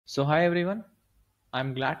So hi everyone,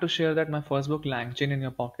 I'm glad to share that my first book LangChain in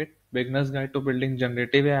Your Pocket, Beginner's Guide to Building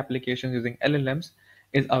Generative AI Applications Using LLMs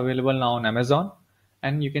is available now on Amazon,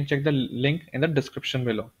 and you can check the link in the description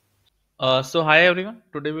below. So hi everyone,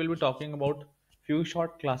 today we'll be talking about few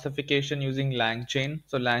shot classification using LangChain.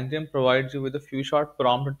 So LangChain provides you with a few shot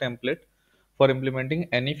prompt template for implementing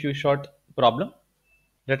any few shot problem.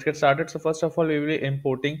 Let's get started. So first of all, we will be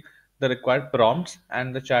importing the required prompts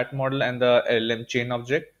and the chat model and the LM chain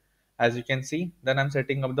object. As you can see, then I'm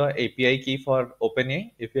setting up the API key for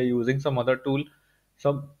OpenAI. If you're using some other tool,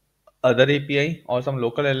 some other API or some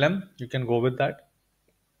local LM, you can go with that.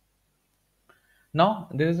 Now,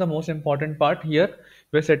 this is the most important part here.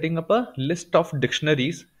 We're setting up a list of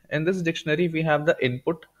dictionaries. In this dictionary, we have the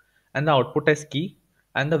input and the output as key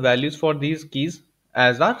and the values for these keys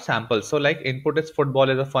as our samples. So like input is football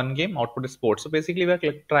is a fun game, output is sports. So basically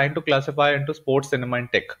we're trying to classify into sports, cinema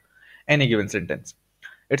and tech, any given sentence.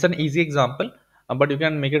 It's an easy example, but you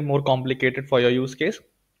can make it more complicated for your use case.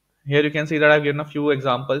 Here you can see that I've given a few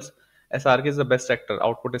examples. SRK is the best sector.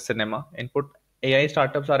 Output is cinema. Input AI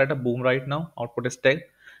startups are at a boom right now. Output is tech.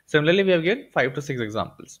 Similarly, we have given 5 to 6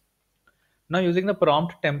 examples. Now using the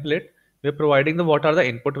prompt template, we're providing the what are the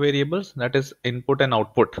input variables, that is input and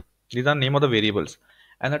output. These are name of the variables.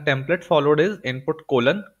 And the template followed is input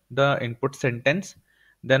colon, the input sentence,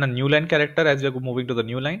 then a new line character as we're moving to the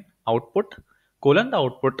new line, output colon, the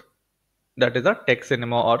output, that is a tech,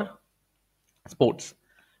 cinema or sports.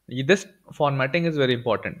 This formatting is very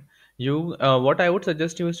important. You what I would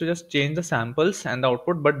suggest you is to just change the samples and the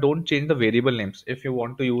output, but don't change the variable names if you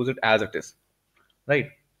want to use it as it is, right?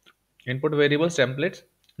 Input variables templates.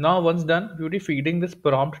 Now once done, we'll be feeding this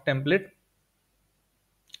prompt template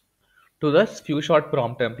to the few short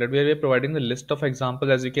prompt template where we're providing the list of examples.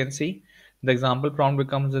 As you can see, the example prompt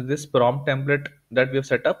becomes this prompt template that we have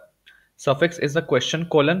set up. Suffix is the question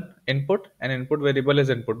colon input, and input variable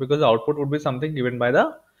is input because the output would be something given by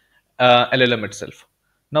the LLM itself.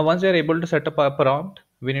 Now once we are able to set up our prompt,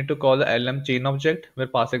 we need to call the LM chain object. We're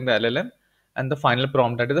passing the LLM and the final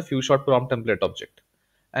prompt, that is a few short prompt template object.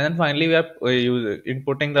 And then finally we are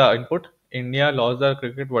inputting the input India lost the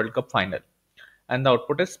cricket World Cup final, and the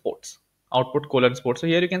output is sports, output colon sports. So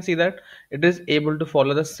here you can see that it is able to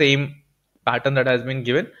follow the same pattern that has been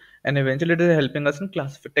given, and eventually it is helping us in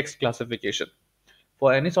text classification.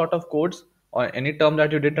 For any sort of codes or any term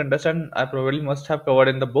that you didn't understand, I probably must have covered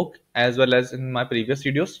in the book as well as in my previous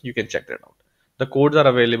videos. You can check that out. The codes are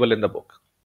available in the book.